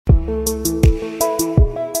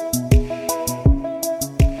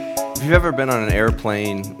you've ever been on an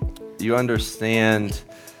airplane, you understand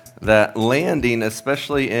that landing,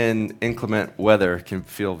 especially in inclement weather, can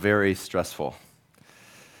feel very stressful.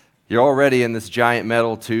 You're already in this giant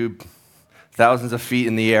metal tube, thousands of feet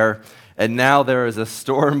in the air, and now there is a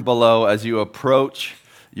storm below as you approach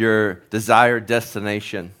your desired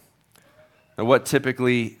destination. And what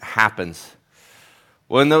typically happens?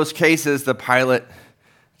 Well, in those cases, the pilot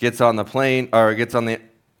gets on the plane, or gets on the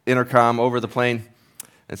intercom over the plane,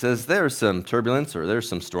 and says, there's some turbulence, or there's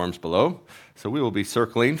some storms below, so we will be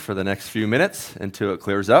circling for the next few minutes until it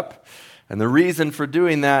clears up. And the reason for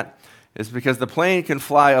doing that is because the plane can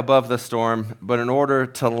fly above the storm, but in order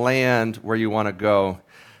to land where you want to go,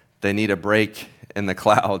 they need a break in the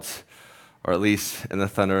clouds, or at least in the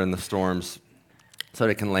thunder and the storms, so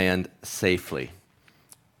they can land safely.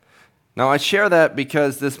 Now, I share that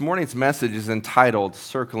because this morning's message is entitled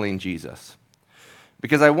Circling Jesus.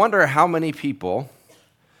 Because I wonder how many people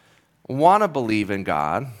want to believe in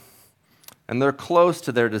God, and they're close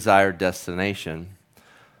to their desired destination,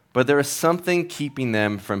 but there is something keeping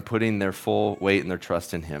them from putting their full weight and their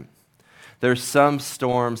trust in Him. There's some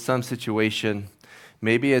storm, some situation.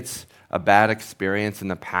 Maybe it's a bad experience in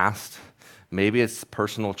the past. Maybe it's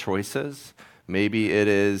personal choices. Maybe it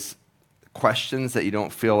is questions that you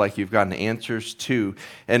don't feel like you've gotten answers to.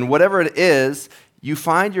 And whatever it is, you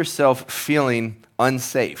find yourself feeling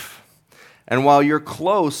unsafe. And while you're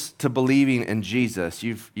close to believing in Jesus,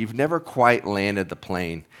 you've never quite landed the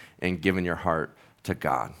plane and given your heart to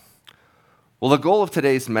God. Well, the goal of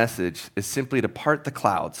today's message is simply to part the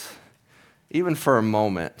clouds, even for a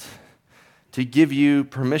moment, to give you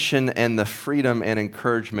permission and the freedom and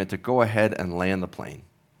encouragement to go ahead and land the plane,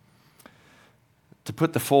 to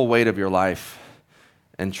put the full weight of your life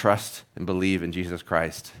and trust and believe in Jesus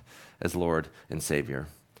Christ as Lord and Savior.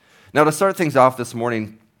 Now, to start things off this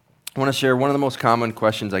morning, I want to share one of the most common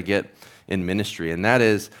questions I get in ministry, and that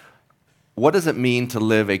is, what does it mean to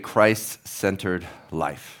live a Christ-centered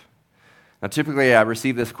life? Now, typically, I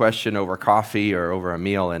receive this question over coffee or over a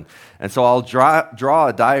meal, and so I'll draw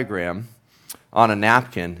a diagram on a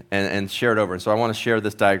napkin and share it over. And so I want to share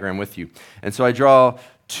this diagram with you. And so I draw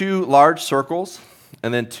two large circles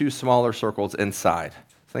and then two smaller circles inside.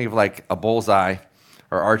 Think of like a bullseye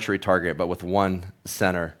or archery target, but with one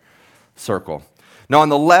center circle. Now, on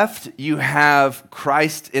the left, you have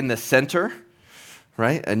Christ in the center,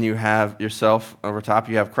 right? And you have yourself over top.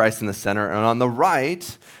 You have Christ in the center. And on the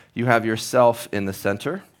right, you have yourself in the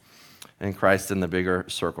center and Christ in the bigger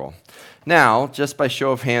circle. Now, just by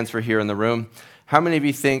show of hands for here in the room, how many of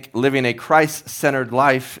you think living a Christ-centered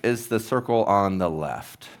life is the circle on the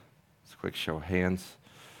left? Just a quick show of hands.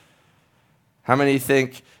 How many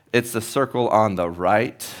think it's the circle on the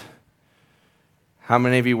right? How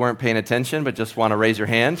many of you weren't paying attention but just want to raise your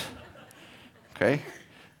hand? Okay.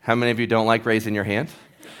 How many of you don't like raising your hand?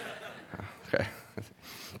 Okay.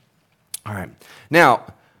 All right. Now,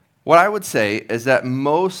 what I would say is that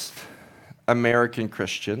most American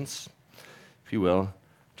Christians, if you will,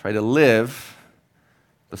 try to live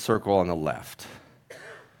the circle on the left.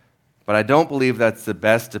 But I don't believe that's the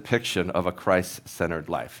best depiction of a Christ-centered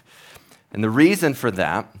life. And the reason for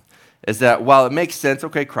that is that while it makes sense,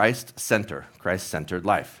 okay, Christ-centered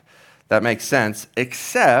life. That makes sense,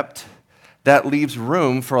 except that leaves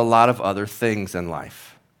room for a lot of other things in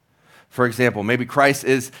life. For example, maybe Christ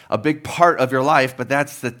is a big part of your life, but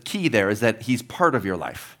that's the key there, is that He's part of your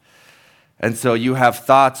life. And so you have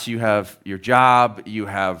thoughts, you have your job, you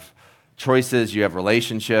have choices, you have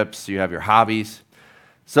relationships, you have your hobbies.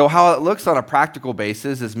 So how it looks on a practical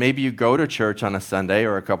basis is maybe you go to church on a Sunday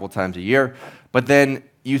or a couple times a year, but then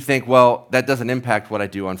you think, well, that doesn't impact what I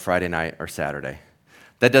do on Friday night or Saturday.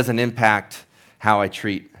 That doesn't impact how I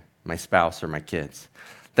treat my spouse or my kids.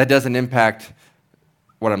 That doesn't impact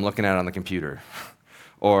what I'm looking at on the computer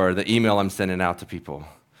or the email I'm sending out to people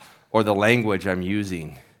or the language I'm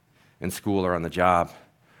using in school or on the job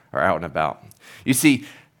or out and about. You see,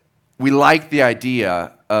 we like the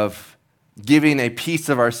idea of giving a piece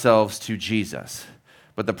of ourselves to Jesus.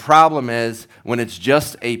 But the problem is, when it's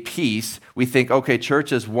just a piece, we think, okay,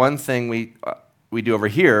 church is one thing we do over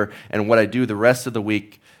here, and what I do the rest of the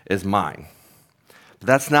week is mine. But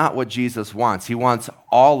that's not what Jesus wants. He wants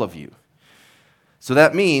all of you. So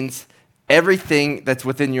that means everything that's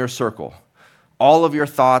within your circle, all of your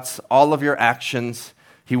thoughts, all of your actions.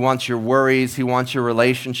 He wants your worries. He wants your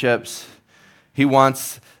relationships. He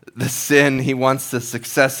wants the sin. He wants the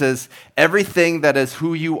successes. Everything that is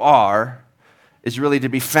who you are is really to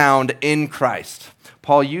be found in Christ.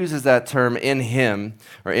 Paul uses that term in Him,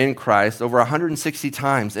 or in Christ, over 160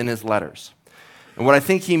 times in his letters. And what I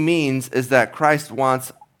think he means is that Christ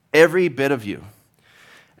wants every bit of you.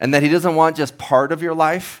 and that he doesn't want just part of your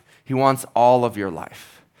life, he wants all of your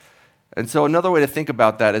life. And so another way to think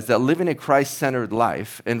about that is that living a Christ-centered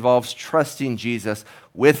life involves trusting Jesus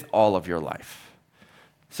with all of your life.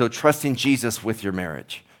 So trusting Jesus with your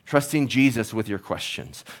marriage, trusting Jesus with your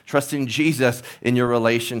questions, trusting Jesus in your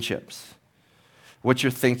relationships, what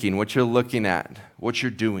you're thinking, what you're looking at, what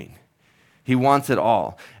you're doing. He wants it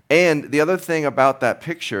all. And the other thing about that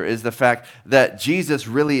picture is the fact that Jesus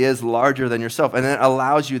really is larger than yourself. And it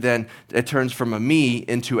allows you then, it turns from a me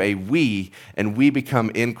into a we, and we become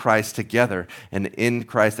in Christ together, and in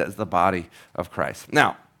Christ as the body of Christ.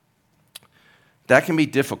 Now, that can be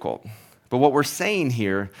difficult. But what we're saying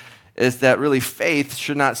here is that really faith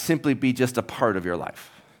should not simply be just a part of your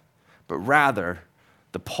life, but rather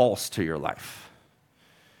the pulse to your life.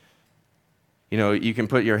 You know, you can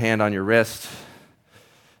put your hand on your wrist,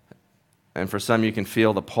 and for some, you can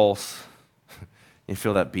feel the pulse. You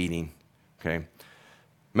feel that beating, okay?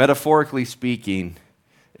 Metaphorically speaking,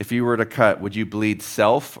 if you were to cut, would you bleed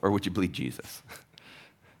self or would you bleed Jesus?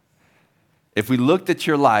 If we looked at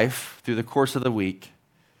your life through the course of the week,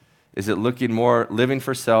 is it looking more living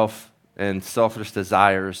for self and selfish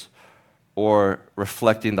desires or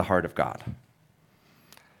reflecting the heart of God?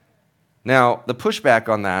 Now, the pushback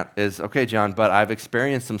on that is, okay, John, but I've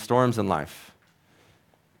experienced some storms in life.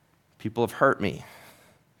 People have hurt me.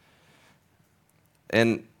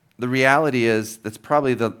 And the reality is that's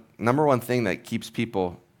probably the number one thing that keeps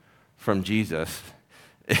people from Jesus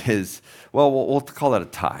is, well, we'll call it a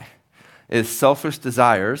tie, is selfish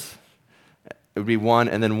desires. It would be one,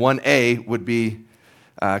 and then 1A would be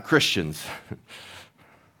Christians,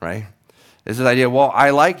 right? It's this idea, well, I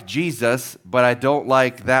like Jesus, but I don't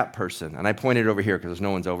like that person. And I pointed over here because there's no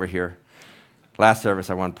one's over here. Last service,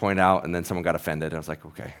 I wanted to point out, and then someone got offended. And I was like,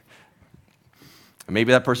 okay. And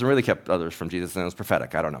maybe that person really kept others from Jesus, and it was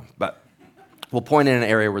prophetic. I don't know. But we'll point in an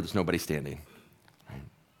area where there's nobody standing. Right?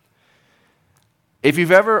 If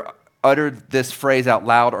you've ever uttered this phrase out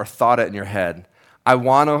loud or thought it in your head, I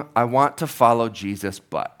want to follow Jesus,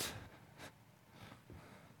 but.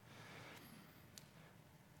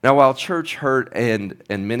 Now, while church hurt and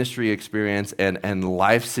ministry experience and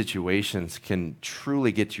life situations can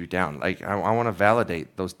truly get you down, like I want to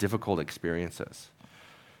validate those difficult experiences.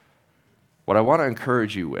 What I want to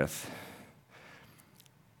encourage you with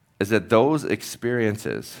is that those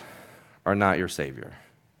experiences are not your Savior.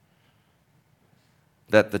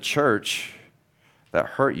 That the church that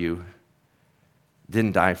hurt you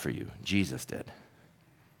didn't die for you. Jesus did.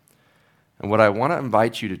 And what I want to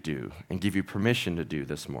invite you to do and give you permission to do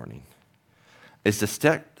this morning is to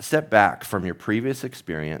step back from your previous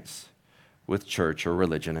experience with church or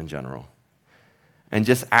religion in general and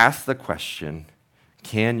just ask the question,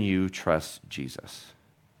 can you trust Jesus?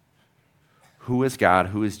 Who is God?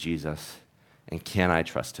 Who is Jesus? And can I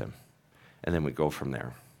trust him? And then we go from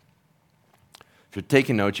there. If you're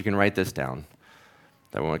taking notes, you can write this down.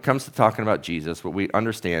 That when it comes to talking about Jesus, what we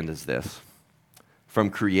understand is this. From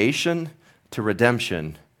creation to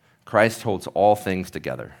redemption, Christ holds all things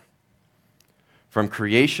together. From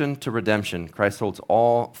creation to redemption, Christ holds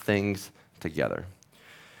all things together.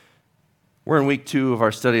 We're in week 2 of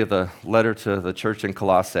our study of the letter to the church in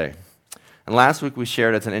Colossae. And last week we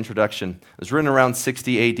shared as an introduction, it was written around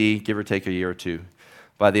 60 AD, give or take a year or two,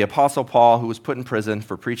 by the Apostle Paul, who was put in prison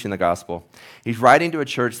for preaching the gospel. He's writing to a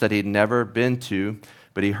church that he'd never been to,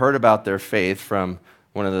 but he heard about their faith from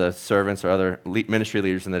one of the servants or other ministry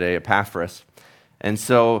leaders in the day, Epaphras. And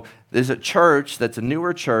so there's a church that's a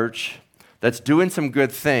newer church that's doing some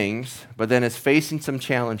good things, but then is facing some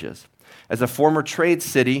challenges. As a former trade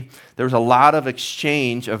city, there was a lot of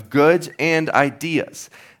exchange of goods and ideas.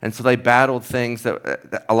 And so they battled things,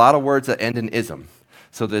 a lot of words that end in ism.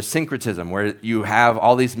 So there's syncretism, where you have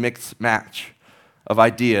all these mixed match of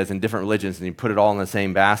ideas in different religions, and you put it all in the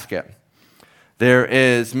same basket. There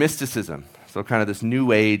is mysticism, so kind of this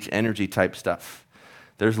new age energy type stuff.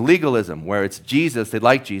 There's legalism, where it's Jesus, they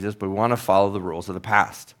like Jesus, but we want to follow the rules of the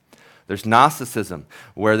past. There's Gnosticism,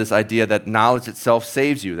 where this idea that knowledge itself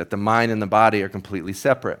saves you, that the mind and the body are completely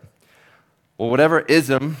separate. Well, whatever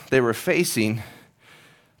ism they were facing,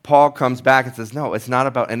 Paul comes back and says, no, it's not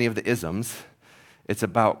about any of the isms. It's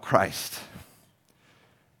about Christ,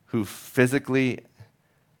 who physically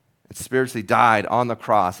and spiritually died on the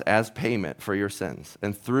cross as payment for your sins.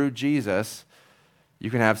 And through Jesus, you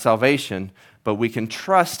can have salvation, but we can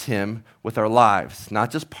trust him with our lives,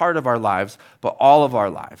 not just part of our lives, but all of our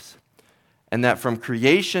lives. And that from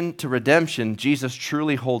creation to redemption, Jesus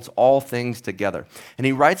truly holds all things together. And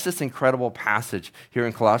he writes this incredible passage here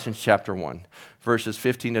in Colossians chapter 1, verses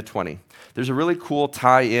 15 to 20. There's a really cool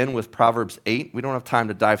tie-in with Proverbs 8. We don't have time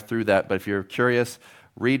to dive through that, but if you're curious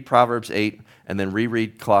read Proverbs 8, and then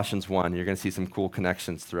reread Colossians 1. You're going to see some cool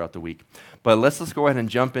connections throughout the week. But let's go ahead and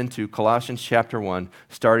jump into Colossians chapter 1,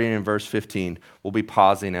 starting in verse 15. We'll be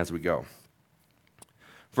pausing as we go.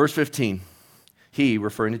 Verse 15, he,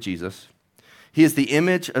 referring to Jesus, he is the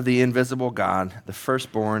image of the invisible God, the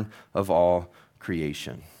firstborn of all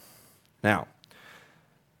creation. Now,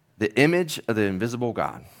 the image of the invisible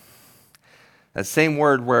God. That same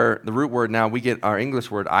word where the root word now we get our English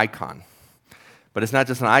word icon. But it's not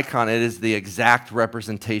just an icon, it is the exact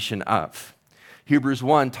representation of. Hebrews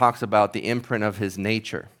 1 talks about the imprint of his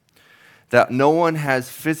nature. That no one has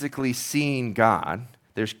physically seen God.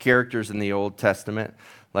 There's characters in the Old Testament,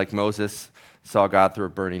 like Moses saw God through a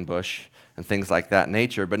burning bush and things like that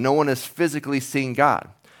nature, but no one has physically seen God.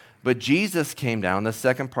 But Jesus came down, the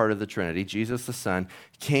second part of the Trinity, Jesus the Son,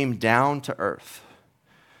 came down to earth,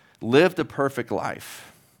 lived a perfect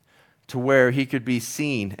life to where he could be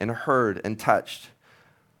seen and heard and touched.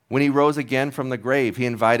 When he rose again from the grave, he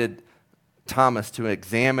invited Thomas to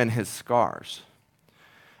examine his scars.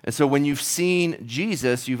 And so when you've seen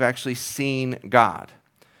Jesus, you've actually seen God.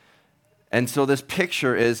 And so this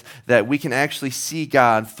picture is that we can actually see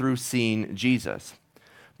God through seeing Jesus.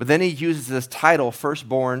 But then he uses this title,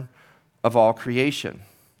 firstborn of all creation.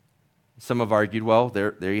 Some have argued, well,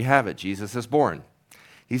 there you have it. Jesus is born.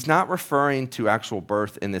 He's not referring to actual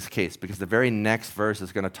birth in this case because the very next verse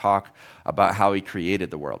is going to talk about how he created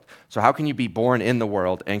the world. So how can you be born in the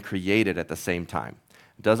world and created at the same time?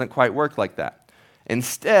 It doesn't quite work like that.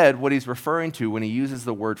 Instead, what he's referring to when he uses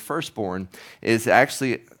the word firstborn is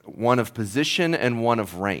actually one of position and one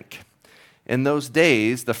of rank. In those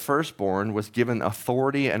days, the firstborn was given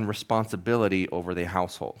authority and responsibility over the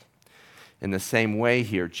household. In the same way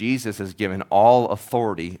here, Jesus is given all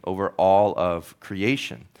authority over all of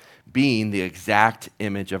creation, being the exact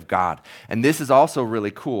image of God. And this is also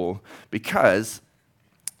really cool because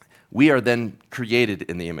we are then created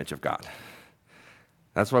in the image of God.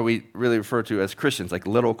 That's why we really refer to as Christians, like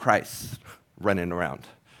little Christ running around,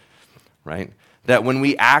 right? That when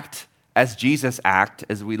we act as Jesus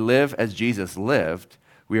acted, as we live as Jesus lived,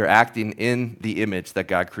 we are acting in the image that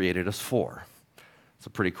God created us for. So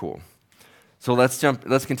pretty cool. So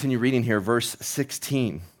let's continue reading here, verse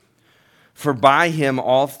 16. For by him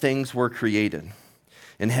all things were created,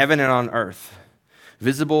 in heaven and on earth,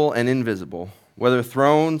 visible and invisible, whether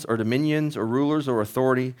thrones or dominions or rulers or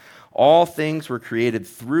authority, all things were created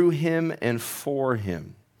through him and for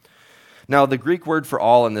him. Now, the Greek word for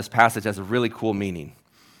all in this passage has a really cool meaning.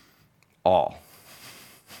 All.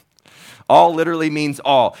 All literally means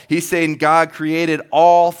all. He's saying God created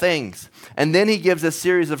all things. And then he gives a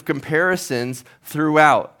series of comparisons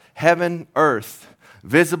throughout heaven, earth,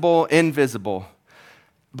 visible, invisible.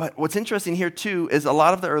 But what's interesting here too is a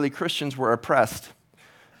lot of the early Christians were oppressed.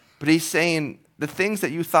 But he's saying the things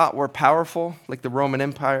that you thought were powerful, like the Roman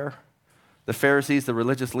Empire, the Pharisees, the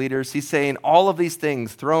religious leaders, he's saying all of these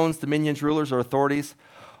things, thrones, dominions, rulers, or authorities,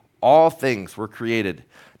 all things were created,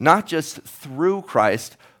 not just through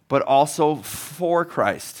Christ, but also for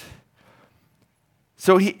Christ.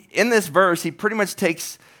 So in this verse, he pretty much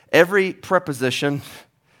takes every preposition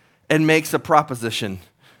and makes a proposition,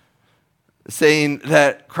 saying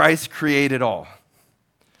that Christ created all.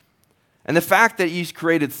 And the fact that he's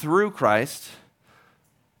created through Christ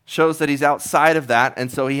shows that he's outside of that,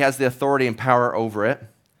 and so he has the authority and power over it.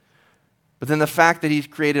 But then the fact that he's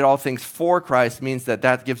created all things for Christ means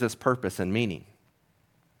that gives us purpose and meaning.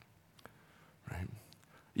 Right?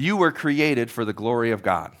 You were created for the glory of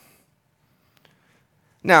God.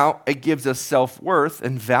 Now, it gives us self-worth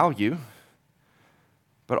and value,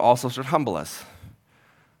 but also should humble us.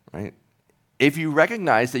 Right? If you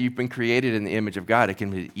recognize that you've been created in the image of God, it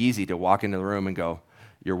can be easy to walk into the room and go,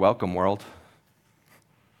 "You're welcome, world.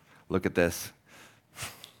 Look at this.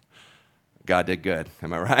 God did good."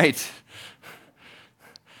 Am I right?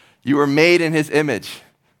 You were made in his image.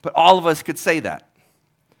 But all of us could say that.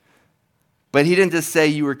 But he didn't just say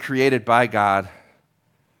you were created by God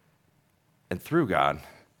and through God,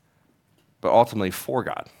 but ultimately for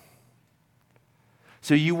God.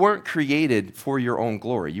 So you weren't created for your own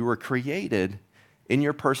glory. You were created in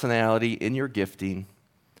your personality, in your gifting,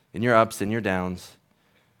 in your ups and your downs,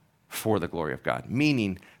 for the glory of God.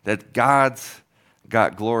 Meaning that God's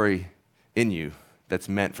got glory in you that's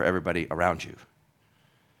meant for everybody around you.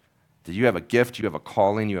 That you have a gift, you have a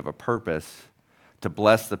calling, you have a purpose to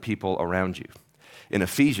bless the people around you. In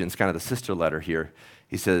Ephesians, kind of the sister letter here,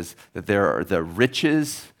 he says that there are the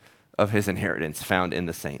riches of his inheritance found in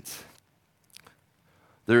the saints.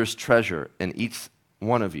 There is treasure in each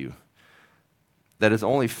one of you that is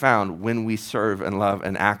only found when we serve and love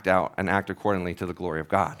and act out and act accordingly to the glory of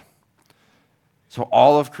God. So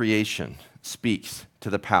all of creation speaks to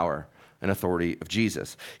the power and authority of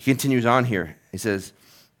Jesus. He continues on here. He says,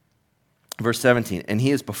 verse 17, and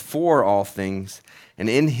he is before all things, and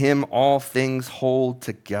in him all things hold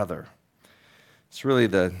together. It's really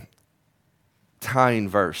the tying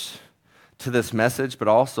verse to this message, but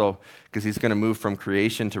also because he's going to move from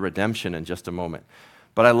creation to redemption in just a moment.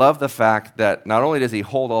 But I love the fact that not only does he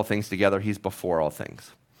hold all things together, he's before all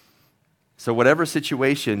things. So whatever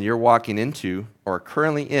situation you're walking into or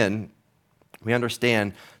currently in, we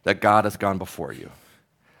understand that God has gone before you.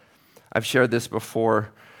 I've shared this before,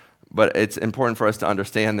 but it's important for us to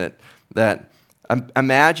understand that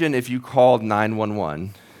imagine if you called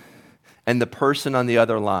 911 and the person on the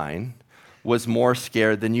other line was more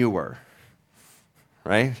scared than you were,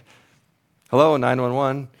 right? Hello,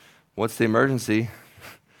 911, what's the emergency?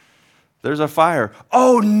 There's a fire.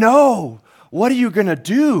 Oh no, what are you gonna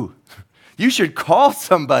do? You should call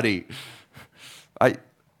somebody.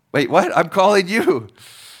 Wait, what? I'm calling you.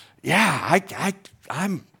 Yeah,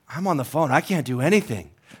 I'm on the phone. I can't do anything.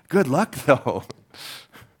 Good luck, though.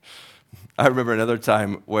 I remember another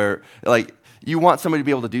time where, you want somebody to be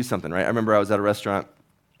able to do something, right? I remember I was at a restaurant,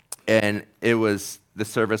 and the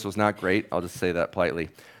service was not great. I'll just say that politely.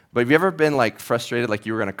 But have you ever been, frustrated,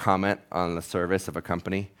 you were going to comment on the service of a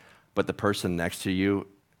company, but the person next to you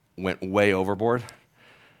went way overboard?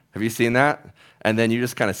 Have you seen that? And then you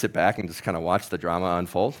just kind of sit back and just kind of watch the drama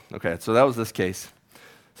unfold? Okay, so that was this case.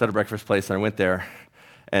 It's at a breakfast place, and I went there,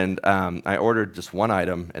 and I ordered just one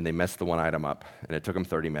item, and they messed the one item up, and it took them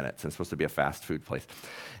 30 minutes, and it's supposed to be a fast food place.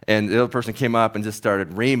 And the other person came up and just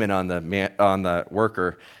started reaming on the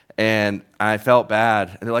worker, and I felt bad.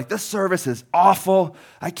 And they're like, this service is awful.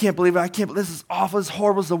 I can't believe it. This is awful. This is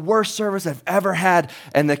horrible. It's the worst service I've ever had.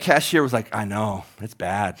 And the cashier was like, I know, it's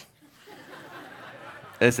bad.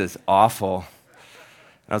 This is awful.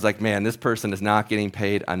 I was like, man, this person is not getting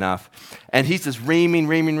paid enough. And he's just reaming,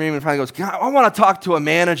 and finally goes, God, I want to talk to a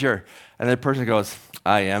manager. And the person goes,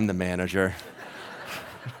 I am the manager.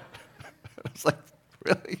 I was like,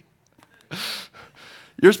 really?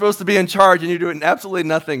 You're supposed to be in charge, and you're doing absolutely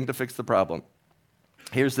nothing to fix the problem.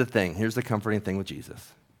 Here's the thing. Here's the comforting thing with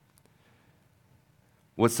Jesus.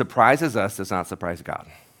 What surprises us does not surprise God.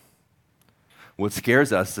 What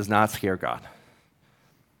scares us does not scare God.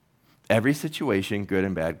 Every situation, good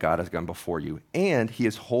and bad, God has gone before you, and he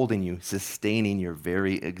is holding you, sustaining your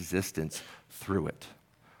very existence through it.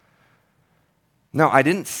 Now, I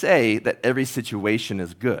didn't say that every situation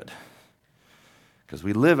is good, because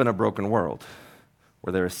we live in a broken world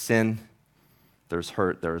where there is sin, there's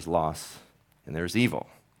hurt, there is loss, and there's evil.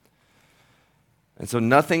 And so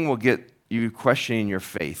nothing will get you questioning your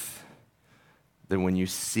faith than when you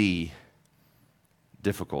see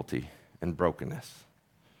difficulty and brokenness.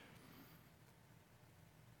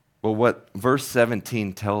 Well, what verse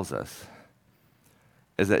 17 tells us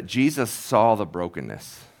is that Jesus saw the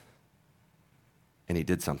brokenness and he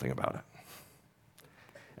did something about it.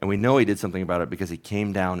 And we know he did something about it because he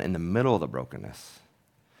came down in the middle of the brokenness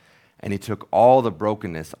and he took all the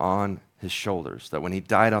brokenness on his shoulders, that when he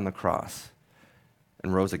died on the cross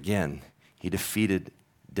and rose again, he defeated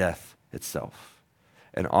death itself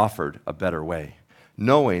and offered a better way,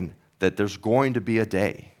 knowing that there's going to be a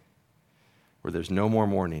day where there's no more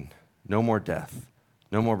mourning, no more death,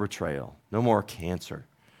 no more betrayal, no more cancer.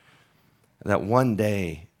 And that one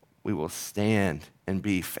day we will stand and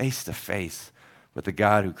be face to face with the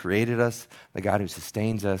God who created us, the God who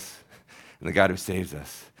sustains us, and the God who saves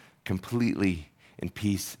us, completely in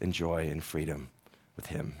peace and joy and freedom with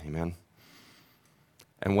him. Amen?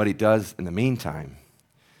 And what he does in the meantime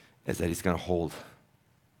is that he's going to hold.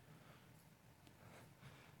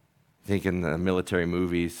 Think in the military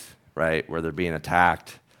movies, right, where they're being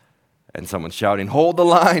attacked and someone's shouting, hold the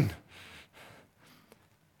line.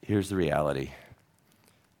 Here's the reality.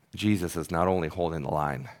 Jesus is not only holding the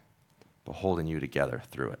line, but holding you together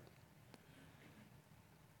through it.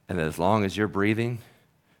 And as long as you're breathing,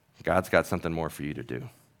 God's got something more for you to do.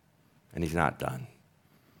 And he's not done.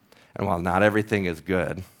 And while not everything is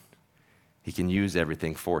good, he can use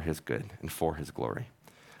everything for his good and for his glory.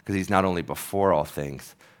 Because he's not only before all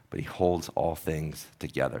things, but he holds all things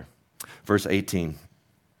together. Verse 18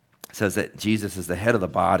 says that Jesus is the head of the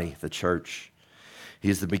body, the church. He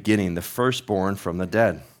is the beginning, the firstborn from the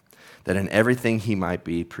dead, that in everything he might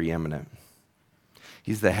be preeminent.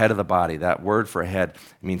 He's the head of the body. That word for head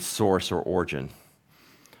means source or origin.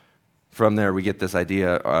 From there, we get this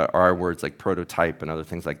idea, our words like prototype and other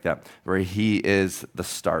things like that, where he is the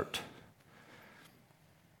start.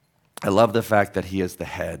 I love the fact that he is the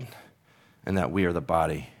head and that we are the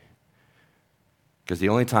body. Because the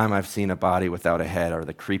only time I've seen a body without a head are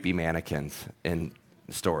the creepy mannequins in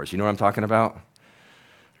stores. You know what I'm talking about?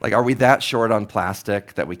 Like, are we that short on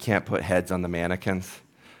plastic that we can't put heads on the mannequins?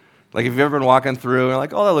 Like, have you ever been walking through and you're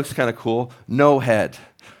like, oh, that looks kind of cool? No head.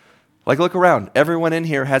 Like, look around. Everyone in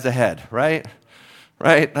here has a head, right?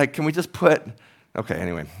 Right? Like, can we just put... Okay,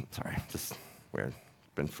 anyway, sorry. Just weird.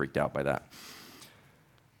 Been freaked out by that.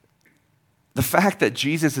 The fact that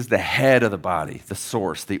Jesus is the head of the body, the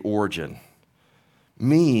source, the origin,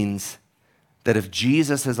 means that if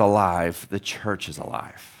Jesus is alive, the church is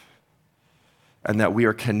alive. And that we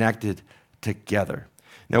are connected together.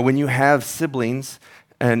 Now, when you have siblings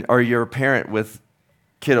or you're a parent with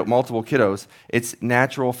multiple kiddos, it's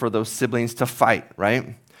natural for those siblings to fight,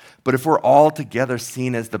 right? But if we're all together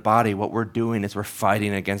seen as the body, what we're doing is we're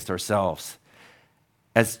fighting against ourselves.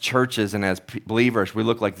 As churches and as believers, we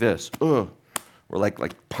look like this. Ugh. We're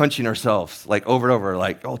like punching ourselves, like over and over,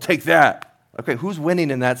 like, oh, take that. Okay, who's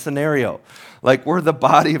winning in that scenario? Like, we're the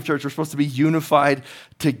body of church. We're supposed to be unified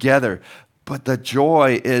together. But the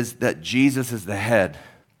joy is that Jesus is the head,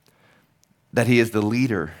 that he is the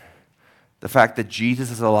leader. The fact that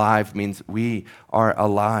Jesus is alive means we are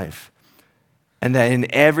alive. And that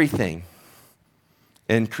in everything,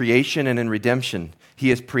 in creation and in redemption,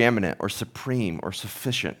 he is preeminent or supreme or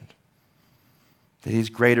sufficient. That he's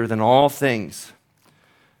greater than all things.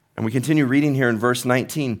 And we continue reading here in verse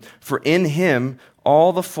 19. For in him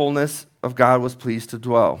all the fullness of God was pleased to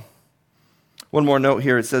dwell. One more note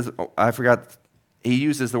here. It says, I forgot, he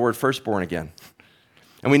uses the word firstborn again.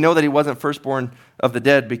 And we know that he wasn't firstborn of the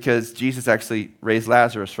dead because Jesus actually raised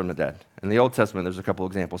Lazarus from the dead. In the Old Testament, there's a couple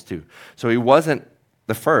examples too. So he wasn't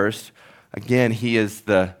the first. Again, he is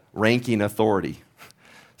the ranking authority.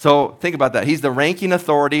 So think about that. He's the ranking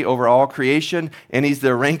authority over all creation, and he's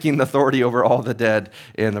the ranking authority over all the dead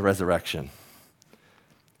in the resurrection.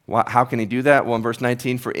 How can he do that? Well, in verse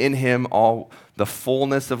 19, for in him all the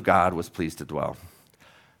fullness of God was pleased to dwell.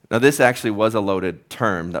 Now, this actually was a loaded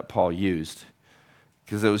term that Paul used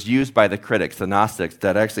because it was used by the critics, the Gnostics,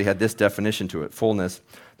 that actually had this definition to it. Fullness,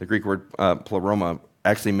 the Greek word pleroma,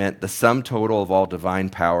 actually meant the sum total of all divine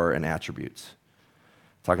power and attributes.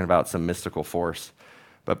 Talking about some mystical force.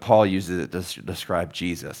 But Paul uses it to describe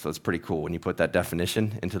Jesus. So it's pretty cool when you put that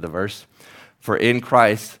definition into the verse. For in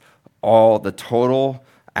Christ, all the total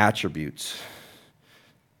attributes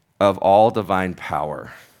of all divine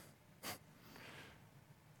power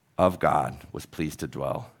of God was pleased to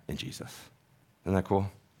dwell in Jesus. Isn't that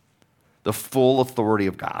cool? The full authority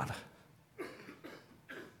of God.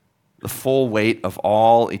 The full weight of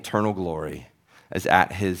all eternal glory is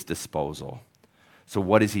at his disposal. So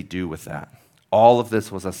what does he do with that? All of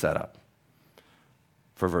this was a setup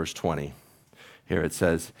for verse 20. Here it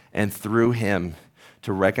says, and through him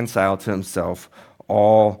to reconcile to himself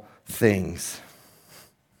all things,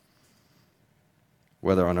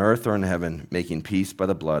 whether on earth or in heaven, making peace by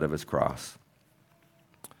the blood of his cross.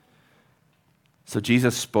 So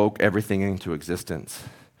Jesus spoke everything into existence.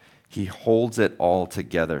 He holds it all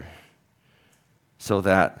together so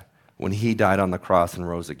that when he died on the cross and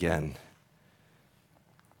rose again,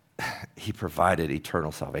 he provided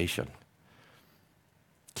eternal salvation.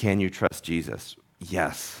 Can you trust Jesus?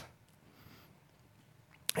 Yes.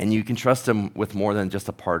 And you can trust him with more than just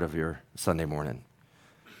a part of your Sunday morning.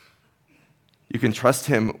 You can trust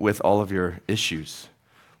him with all of your issues,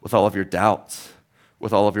 with all of your doubts,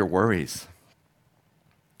 with all of your worries.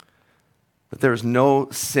 But there is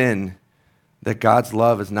no sin that God's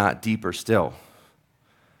love is not deeper still.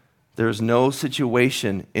 There is no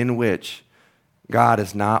situation in which God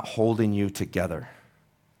is not holding you together.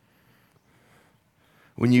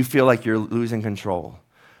 When you feel like you're losing control,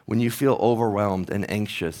 when you feel overwhelmed and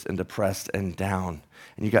anxious and depressed and down,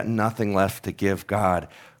 and you got nothing left to give God,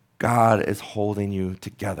 God is holding you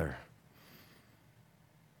together.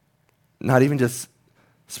 Not even just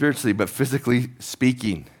spiritually, but physically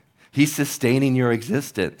speaking. He's sustaining your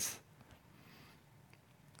existence.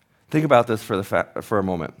 Think about this for a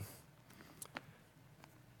moment.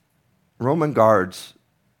 Roman guards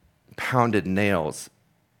pounded nails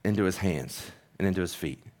into his hands and into his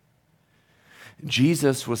feet.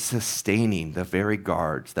 Jesus was sustaining the very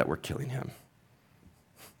guards that were killing him.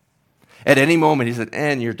 At any moment, he said,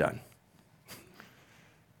 and you're done.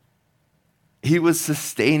 He was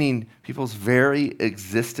sustaining people's very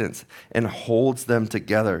existence and holds them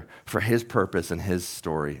together for his purpose and his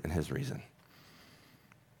story and his reason.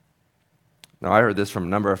 Now, I heard this from a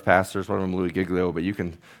number of pastors, one of them Louis Giglio, but you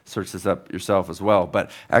can search this up yourself as well.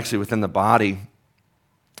 But actually, within the body,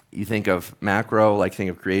 you think of macro, like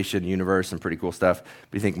think of creation, universe, and pretty cool stuff.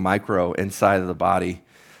 But you think micro, inside of the body,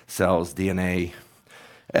 cells, DNA,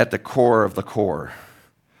 at the core of the core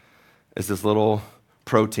is this little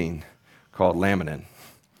protein called laminin.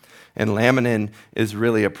 And laminin is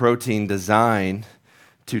really a protein designed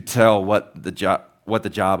to tell what the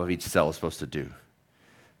job of each cell is supposed to do.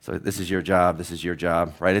 So this is your job,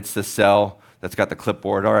 right? It's the cell that's got the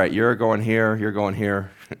clipboard. All right, you're going here, you're going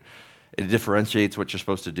here. It differentiates what you're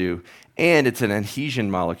supposed to do. And it's an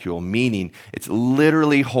adhesion molecule, meaning it's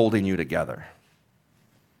literally holding you together.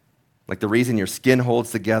 Like the reason your skin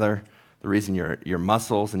holds together, the reason your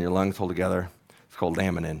muscles and your lungs hold together, it's called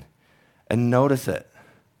laminin. And notice it.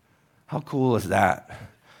 How cool is that?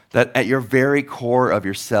 That at your very core of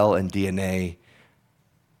your cell and DNA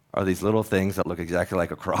are these little things that look exactly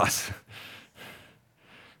like a cross.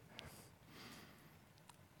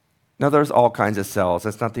 Now, there's all kinds of cells.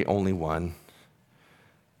 That's not the only one.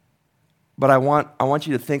 But I want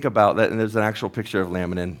you to think about that, and there's an actual picture of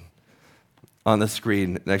laminin on the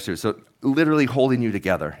screen next to it. So literally holding you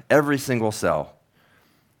together, every single cell,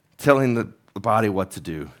 telling the body what to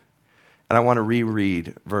do. And I want to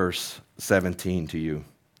reread verse 17 to you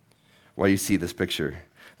while you see this picture.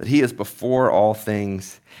 That he is before all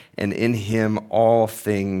things, and in him all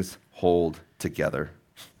things hold together.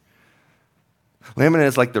 Laminin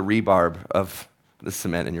is like the rebarb of the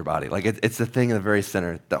cement in your body. Like it's the thing in the very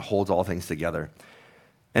center that holds all things together.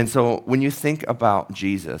 And so when you think about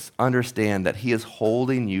Jesus, understand that he is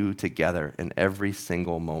holding you together in every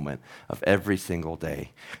single moment of every single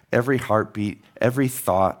day. Every heartbeat, every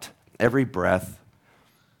thought, every breath,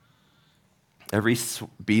 every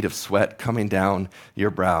bead of sweat coming down your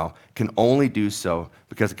brow can only do so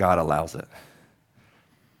because God allows it.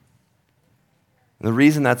 And the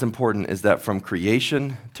reason that's important is that from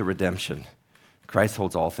creation to redemption, Christ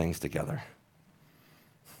holds all things together.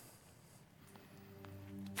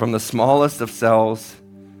 From the smallest of cells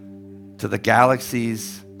to the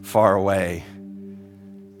galaxies far away,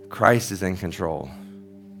 Christ is in control.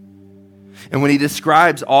 And when he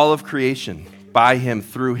describes all of creation, by him,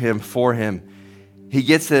 through him, for him, he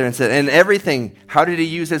gets there and said, and everything, how did he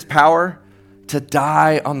use his power? To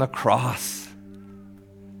die on the cross.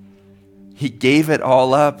 He gave it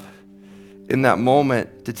all up in that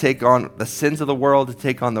moment to take on the sins of the world, to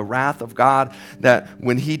take on the wrath of God, that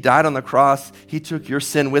when he died on the cross, he took your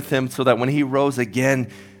sin with him so that when he rose again,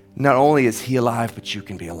 not only is he alive, but you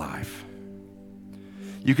can be alive.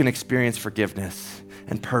 You can experience forgiveness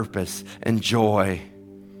and purpose and joy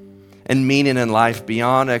and meaning in life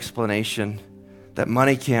beyond explanation that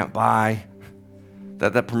money can't buy,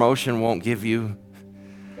 that promotion won't give you,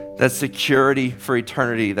 that security for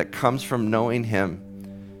eternity that comes from knowing him,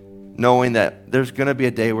 knowing that there's going to be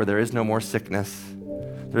a day where there is no more sickness,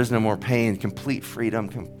 there is no more pain, complete freedom,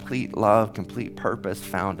 complete love, complete purpose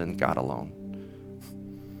found in God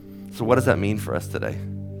alone. So what does that mean for us today?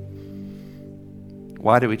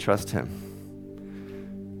 Why do we trust him?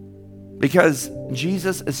 Because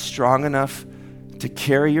Jesus is strong enough to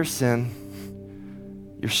carry your sin,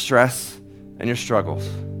 your stress, and your struggles.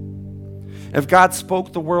 If God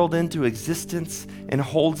spoke the world into existence and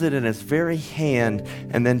holds it in his very hand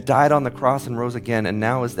and then died on the cross and rose again and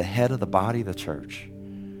now is the head of the body, the church,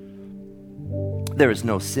 there is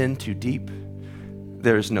no sin too deep.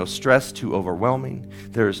 There is no stress too overwhelming.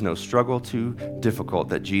 There is no struggle too difficult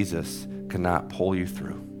that Jesus cannot pull you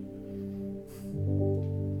through.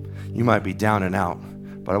 You might be down and out,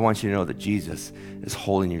 but I want you to know that Jesus is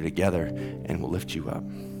holding you together and will lift you up.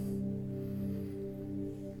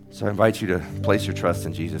 So I invite you to place your trust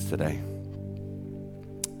in Jesus today.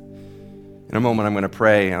 In a moment, I'm going to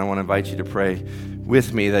pray, and I want to invite you to pray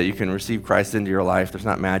with me that you can receive Christ into your life. There's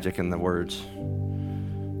not magic in the words,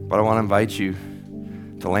 but I want to invite you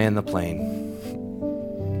to land the plane.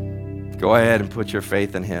 Go ahead and put your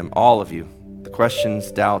faith in him, all of you. The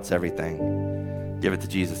questions, doubts, everything. Give it to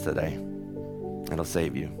Jesus today. It'll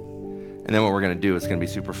save you. And then what we're going to do is going to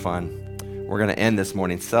be super fun. We're going to end this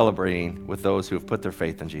morning celebrating with those who have put their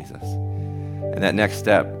faith in Jesus. And that next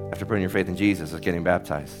step, after putting your faith in Jesus, is getting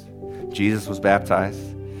baptized. Jesus was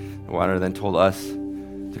baptized. The water then told us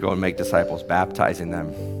to go and make disciples, baptizing them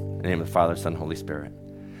in the name of the Father, Son, Holy Spirit.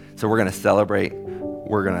 So we're going to celebrate.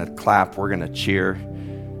 We're going to clap. We're going to cheer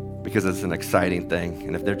because it's an exciting thing.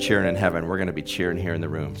 And if they're cheering in heaven, we're going to be cheering here in the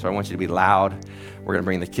room. So I want you to be loud. We're going to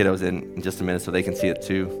bring the kiddos in just a minute so they can see it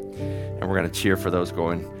too. And we're going to cheer for those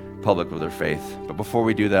going public with their faith. But before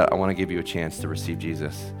we do that, I want to give you a chance to receive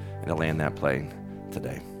Jesus and to land that plane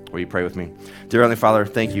today. Will you pray with me? Dear Heavenly Father,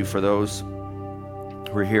 thank you for those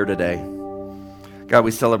who are here today. God,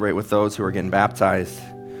 we celebrate with those who are getting baptized,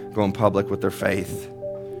 going public with their faith.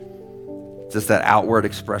 It's just that outward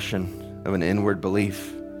expression of an inward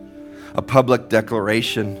belief, a public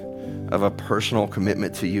declaration of a personal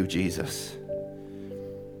commitment to you, Jesus.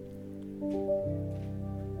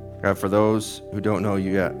 God, for those who don't know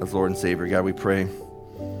you yet as Lord and Savior, God, we pray,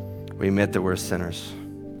 we admit that we're sinners,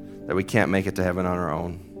 that we can't make it to heaven on our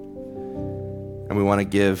own. And we want to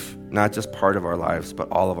give not just part of our lives, but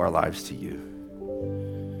all of our lives to you.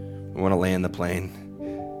 We want to land the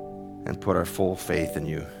plane and put our full faith in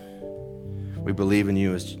you. We believe in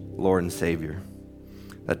you as Lord and Savior,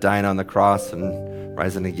 that dying on the cross and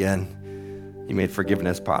rising again, you made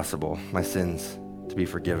forgiveness possible, my sins to be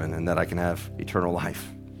forgiven, and that I can have eternal life.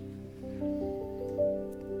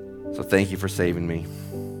 So thank you for saving me.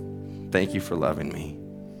 Thank you for loving me.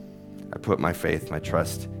 I put my faith, my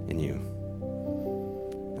trust in you.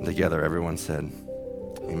 And together everyone said,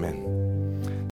 amen.